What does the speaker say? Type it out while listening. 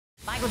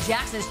Michael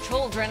Jackson's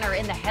children are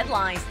in the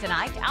headlines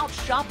tonight, out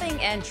shopping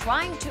and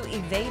trying to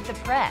evade the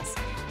press.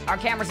 Our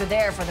cameras are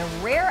there for the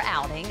rare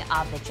outing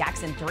of the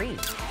Jackson 3.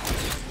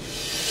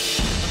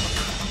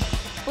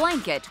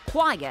 Blanket,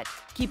 quiet,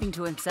 keeping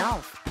to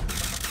himself.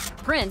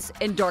 Prince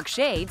in dark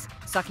shades,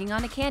 sucking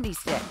on a candy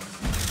stick.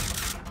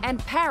 And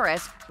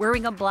Paris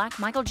wearing a black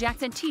Michael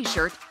Jackson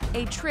t-shirt,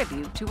 a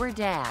tribute to her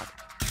dad.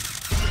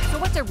 So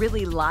what's it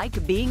really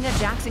like being a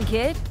Jackson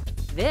kid?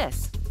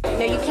 This.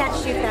 No, you can't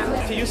shoot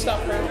them. Can you stop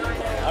her?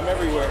 I'm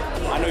everywhere.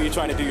 I know you're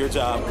trying to do your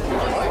job.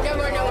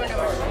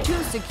 No. 2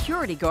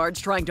 security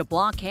guards trying to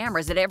block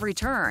cameras at every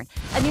turn.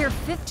 A near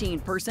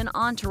 15-person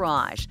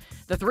entourage.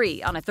 The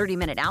 3 on a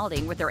 30-minute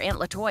outing with their Aunt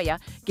LaToya,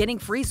 getting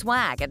free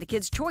swag at the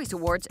Kids' Choice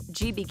Awards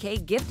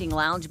GBK Gifting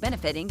Lounge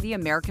benefiting the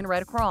American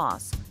Red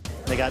Cross.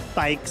 They got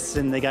bikes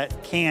and they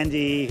got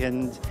candy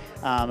and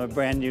a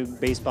brand new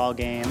baseball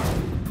game.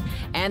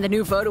 And the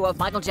new photo of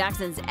Michael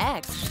Jackson's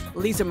ex,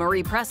 Lisa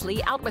Marie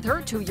Presley, out with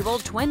her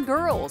 2-year-old twin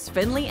girls,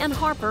 Finley and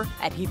Harper,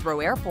 at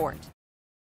Heathrow Airport.